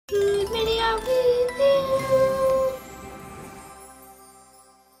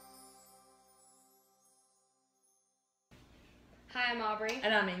I'm Aubrey.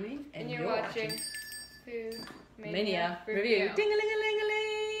 And I'm Amy. And you're watching FoodMania Review.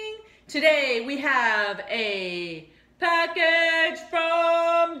 Ding-a-ling-a-ling-a-ling. Today we have a package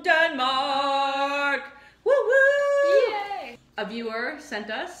from Denmark. Woo-woo! Yay! A viewer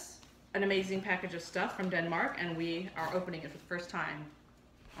sent us an amazing package of stuff from Denmark, and we are opening it for the first time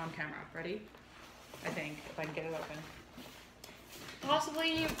on camera. Ready? I think, if I can get it open.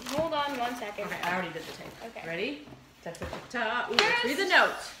 Possibly. Hold on 1 second. Okay, I already did the tape. Okay. Ready? Ta-ta-ta-ta. Ooh, let's read the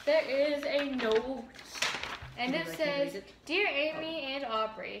note. There is a note. And it Maybe I can says, read it. Dear Amy and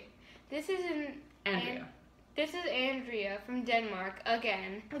Aubrey, this is Andrea. This is Andrea from Denmark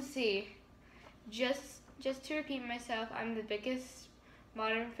again. Let's see. Just to repeat myself, I'm the biggest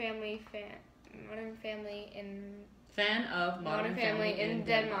Modern Family in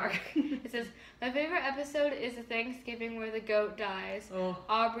Denmark. It says, my favorite episode is the Thanksgiving where the goat dies. Oh.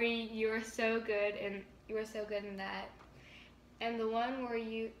 Aubrey, you are so good, and you were so good in that. And the one where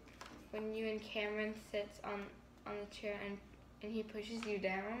when you and Cameron sits on the chair and he pushes you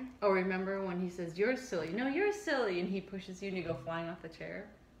down. Oh, remember when he says, you're silly. No, you're silly. And he pushes you and you go flying off the chair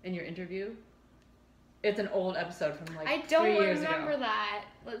in your interview. It's an old episode from like 3 years ago. I don't remember that.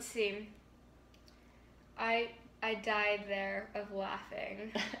 Let's see. I died there of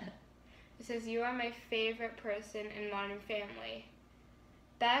laughing. It says, you are my favorite person in Modern Family.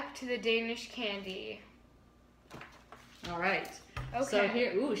 Back to the Danish candy. All right. Okay. So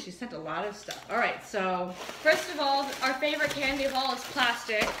here, ooh, she sent a lot of stuff. All right, so. First of all, our favorite candy of all is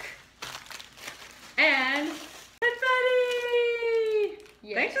plastic. And confetti!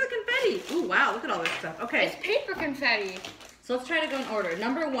 Yes. Thanks for the confetti. Ooh, wow, look at all this stuff. Okay. It's paper confetti. So let's try to go in order.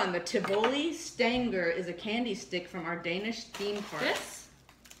 Number 1, the Tivoli Stanger is a candy stick from our Danish theme park. This?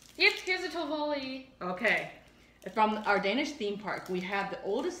 Yep, here's a Tivoli. Okay. From our Danish theme park, we have the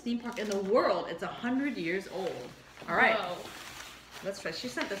oldest theme park in the world. It's 100 years old. All right. Whoa. Let's try. She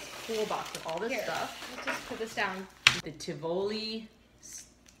sent this cool box with all this Here, stuff. let's just put this down. The Tivoli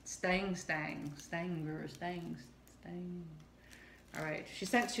Stang. All right. She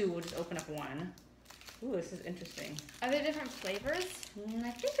sent 2. We'll just open up 1. Ooh, this is interesting. Are there different flavors? I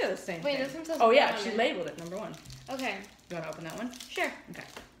think they're the same Wait, thing. this one says oh, yeah. banana. She labeled it, number 1. Okay. You want to open that one? Sure. Okay.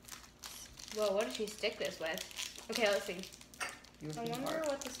 Whoa, what did she stick this with? Okay, let's see. I wonder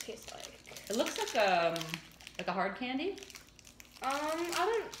what this tastes like. It looks like a hard candy. I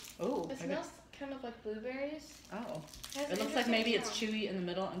don't. Oh. It smells kind of like blueberries. Oh. It has It an looks like interesting maybe it's smell. chewy in the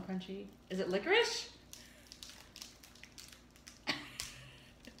middle and crunchy. Is it licorice?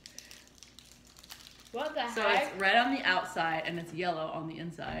 What the So heck? it's red on the outside and it's yellow on the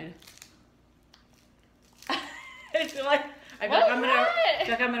inside. I feel like I'm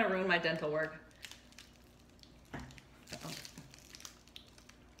gonna ruin my dental work.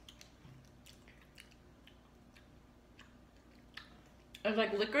 It's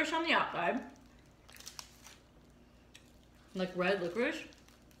like licorice on the outside, like red licorice,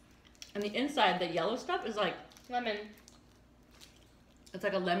 and the inside, the yellow stuff is like Lemon. it's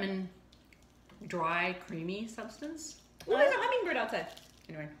like a lemon, dry, creamy substance. Oh, there's a hummingbird outside.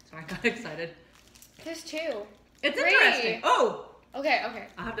 Anyway, sorry, I got excited. There's 2. It's 3. interesting. Oh, Okay.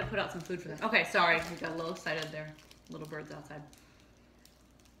 I'll have to put out some food for them. Okay, sorry, we got a little excited there. Little birds outside.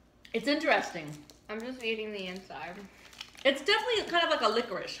 It's interesting. I'm just eating the inside. It's definitely kind of like a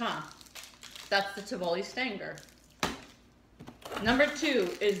licorice, huh? That's the Tivoli Stanger. Number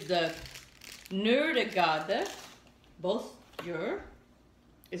 2 is the Nørregade. Both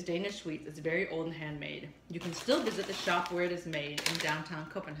is Danish sweets. It's very old and handmade. You can still visit the shop where it is made in downtown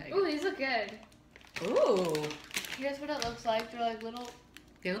Copenhagen. Ooh, these look good. Ooh. Here's what it looks like. They're like little.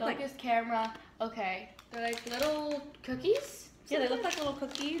 They look like, Focus camera. Okay. They're like little cookies. yeah, they look like little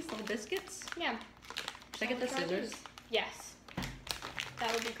cookies, little biscuits. Yeah. Should I get the scissors? Yes.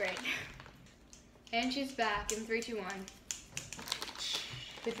 That would be great. And she's back in 3, 2, 1.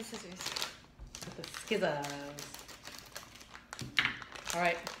 With the scissors. With the skizzers. All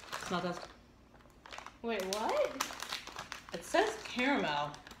right, smell those. Wait, what? It says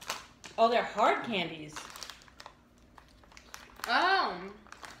caramel. Oh, they're hard candies. Oh.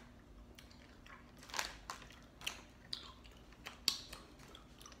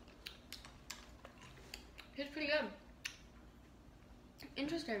 It's pretty good.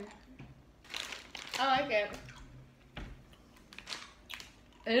 Interesting. I like it.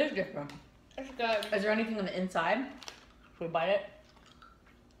 It is different. It's good. Is there anything on the inside? Should we bite it?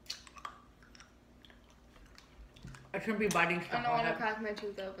 I shouldn't be biting stuff. I don't want to crack my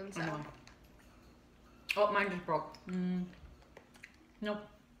tooth open, so. I know. Oh, mine just broke. Nope.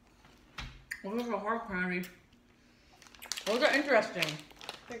 Those are hard candy. Those are interesting.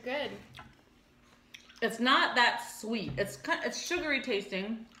 They're good. It's not that sweet. It's sugary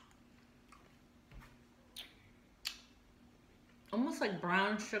tasting. Almost like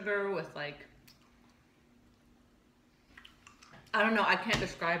brown sugar with like, I don't know, I can't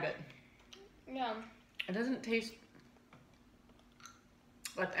describe it. Yeah. It doesn't taste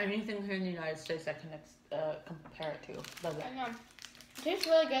like anything here in the United States I can compare it to, does it? I know. It tastes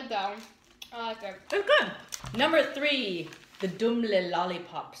really good though. I like it. It's good. Number 3, the Dumle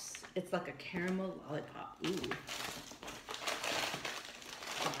lollipops. It's like a caramel lollipop. Ooh.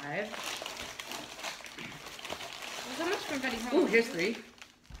 5. There's so much confetti. Ooh, here's 3.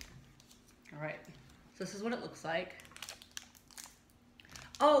 All right. So this is what it looks like.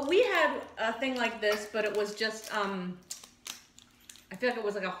 Oh, we had a thing like this, but it was just, I feel like it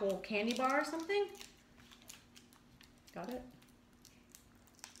was like a whole candy bar or something. Got it?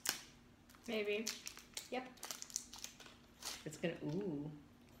 Maybe. Yep. It's gonna, ooh.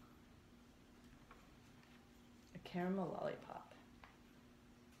 A caramel lollipop.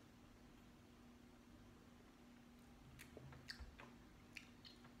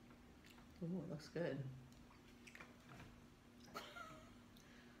 Ooh, it looks good.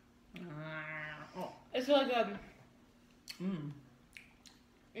 Oh. It's really good. Mmm.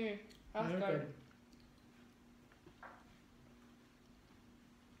 That's Really good.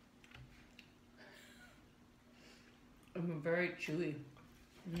 Very chewy.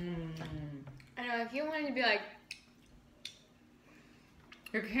 I know, if you wanted to be like,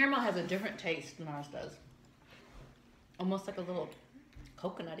 your caramel has a different taste than ours does. Almost like a little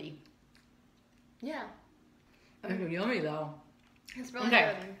coconutty. yeah, It's yummy though. it's really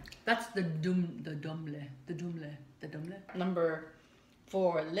Okay. good. That's the dumle. Number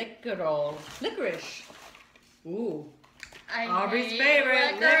 4, licorice. Ooh. Aubrey's hate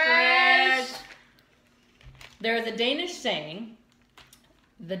favorite, licorice. There is a Danish saying,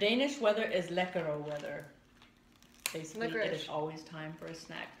 the Danish weather is lekkero weather. Basically, it Licorice. is always time for a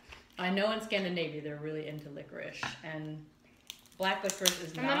snack. I know in Scandinavia they're really into licorice, and black licorice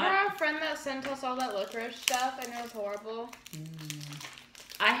is Remember not. our friend that sent us all that licorice stuff? I know it was horrible.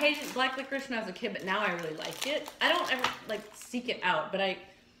 I hated black licorice when I was a kid, but now I really like it. I don't ever like seek it out, but I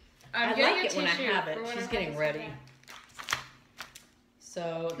like it when I have it. She's getting ready.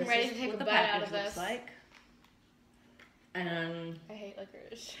 So this ready is to take what a the bite out package of looks this. like. And I hate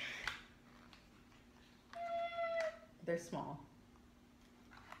licorice. they're small.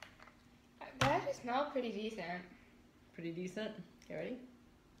 They actually smell pretty decent. Pretty decent. You ready?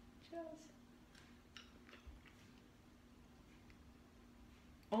 Cheers.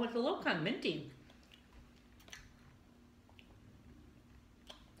 Oh, it's a little kind of minty.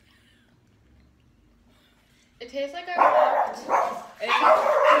 It tastes like I walked into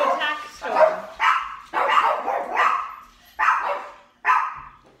a tax store.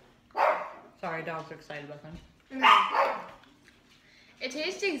 Sorry, dogs are excited about them. It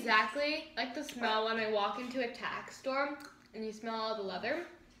tastes exactly like the smell when I walk into a tax store and you smell all the leather.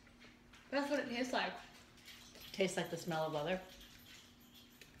 That's what it tastes like. Tastes like the smell of leather.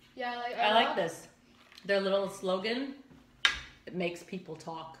 Yeah, like I like this. Their little slogan, it makes people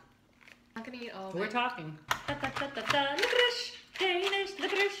talk. I'm not gonna eat all of We're it. talking. Licorice, Danish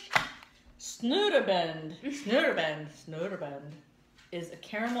licorice. Snooterbend is a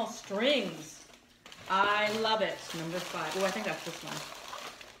caramel strings. I love it. Number 5. Oh, I think that's this one.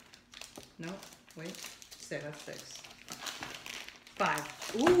 No, wait. 6. That's 6.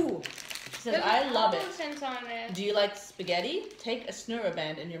 5. Ooh. It says, There's I love it. scent on it. Do you like spaghetti? Take a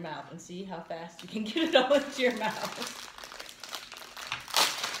snurreband in your mouth and see how fast you can get it all into your mouth.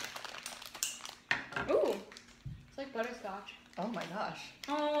 Ooh, it's like butterscotch. Oh my gosh.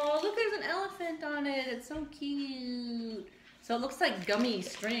 Oh, look, there's an elephant on it. It's so cute. So it looks like gummy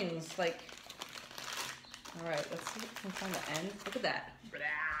strings. Like, all right, let's see if we can find the end. Look at that.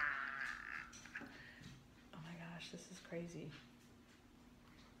 Oh my gosh, this is crazy.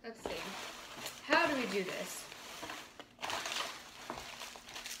 Let's see. How do we do this?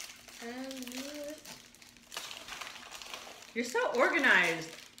 You're so organized,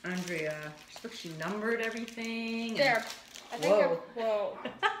 Andrea. Look, she numbered everything. and- There. I think Whoa. whoa.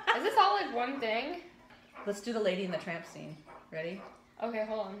 Is this all like one thing? Let's do the Lady in the Tramp scene. Ready? Okay,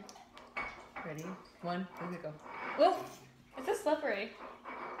 hold on. Ready? 1, here we go. Whoa, it's so slippery.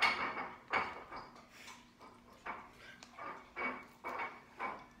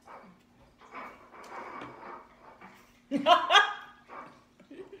 Do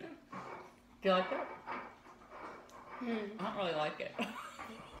you like it? I don't really like it.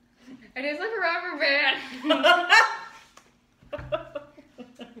 It is like a rubber band.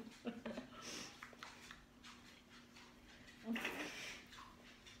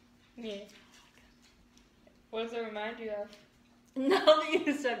 Yeah. What does it remind you of? Now that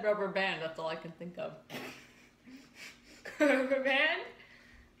you said rubber band, that's all I can think of. Rubber band?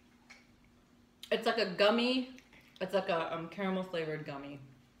 It's like a gummy. It's like a caramel flavored gummy.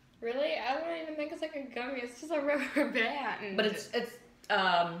 Really? I don't even think it's like a gummy. It's just a rubber band. But it's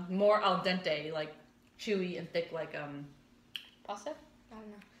more al dente, like chewy and thick, like Pasta? I don't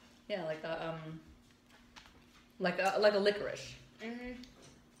know. yeah, like a licorice. Mhm.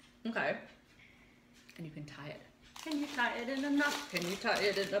 Okay. And you can tie it. Can you tie it in a knot? Can you tie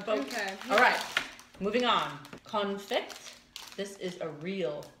it in a boat? Okay. All right. Moving on. Confit. This is a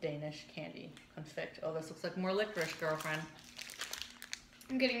real Danish candy. Confit. Oh, this looks like more licorice, girlfriend.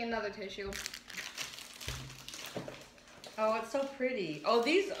 I'm getting another tissue. Oh, it's so pretty. Oh,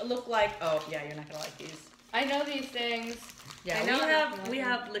 these look like. Oh, yeah, you're not gonna like these. I know these things. Yeah, I know we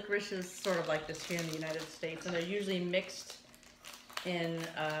have licorices sort of like this here in the United States, and they're usually mixed in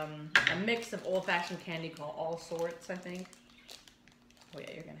a mix of old-fashioned candy called All Sorts, I think. Oh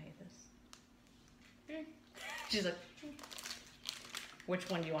yeah, you're gonna hate this. She's like, which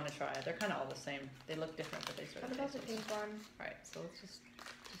one do you want to try? They're kind of all the same. They look different, but they sort of. What about the taste pink one? All right, so let's just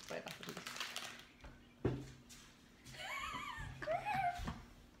bite off of these.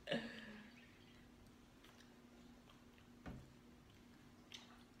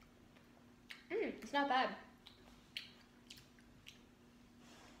 It's not bad.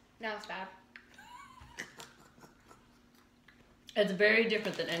 Now it's bad. It's very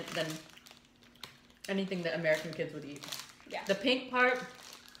different than anything that American kids would eat. Yeah. The pink part,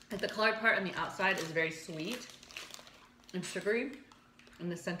 like the colored part on the outside, is very sweet and sugary,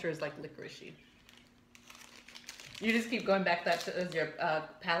 and the center is like licoricey. You just keep going back that as your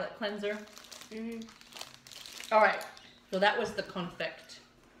palate cleanser. Mhm. All right, so that was the confect.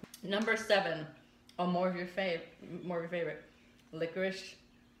 Number 7, oh, more of your favorite, licorice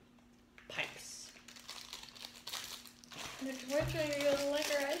pipes. Which are your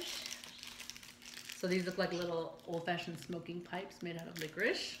licorice? So these look like little old-fashioned smoking pipes made out of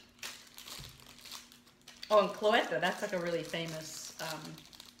licorice. Oh, and Cloetta, that's like a really famous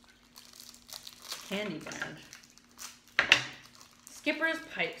candy brand. Skipper's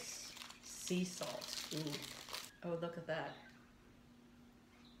Pipes, sea salt. Ooh. Oh, look at that.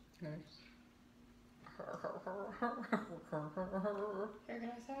 Here, can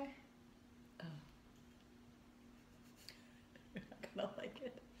I say? Oh. You're not gonna like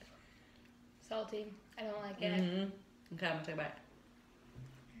it. Salty. I don't like it. Mm-hmm. Okay, I'm gonna take a bite.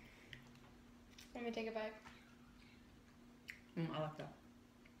 Let me take a bite. I like that.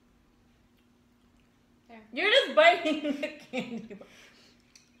 There. You're just biting the candy.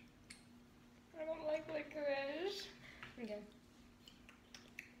 I don't like licorice. Okay.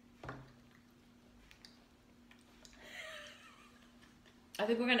 I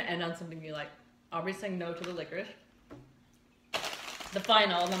think we're gonna end on something you like. Aubrey's saying no to the licorice. The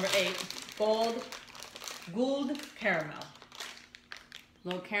final, number 8, Gold Caramel.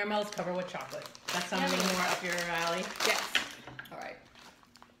 Little caramels covered with chocolate. That sounds a little more up your alley. Yes. All right.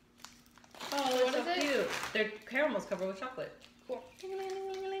 Oh, what so is it? cute. They're caramels covered with chocolate. Cool.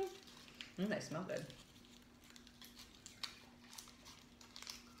 They smell good.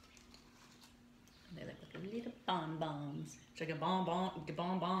 And they look like little bonbons. It's like a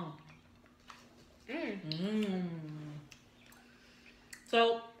bonbon. Mmm.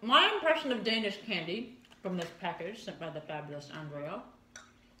 So, my impression of Danish candy from this package sent by the fabulous Andrea.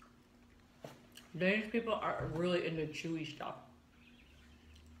 Danish people are really into chewy stuff.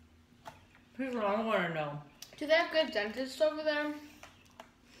 Here's what I want to know. Do they have good dentists over there?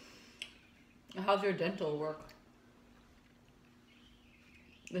 How's your dental work?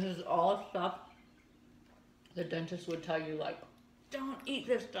 This is all stuff the dentist would tell you, like, don't eat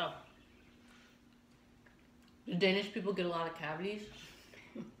this stuff. Do Danish people get a lot of cavities?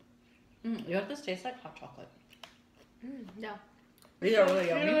 You know what this tastes like? Hot chocolate. No. These are really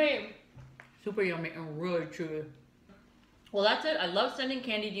yummy. Really? Super yummy and really chewy. Well, that's it. I love sending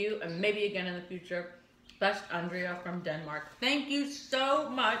candy to you, and maybe again in the future. Best, Andrea from Denmark. Thank you so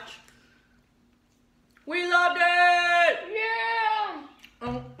much. We loved it! Yeah!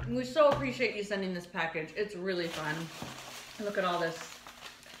 We so appreciate you sending this package. It's really fun. Look at all this.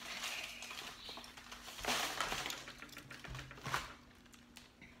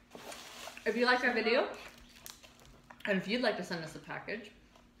 If you liked our video, and if you'd like to send us a package,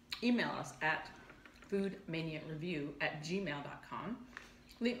 email us at foodmaniareview@gmail.com.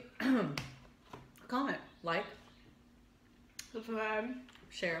 Leave comment, like, Subscribe.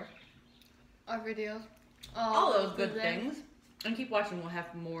 share, Our videos. all those good things. And keep watching. We'll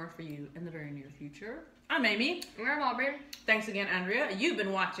have more for you in the very near future. I'm Amy. I'm Aubrey. Thanks again, Andrea. You've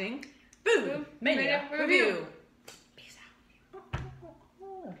been watching FoodMania review. Peace out.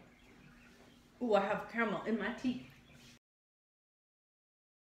 Ooh, I have caramel in my teeth.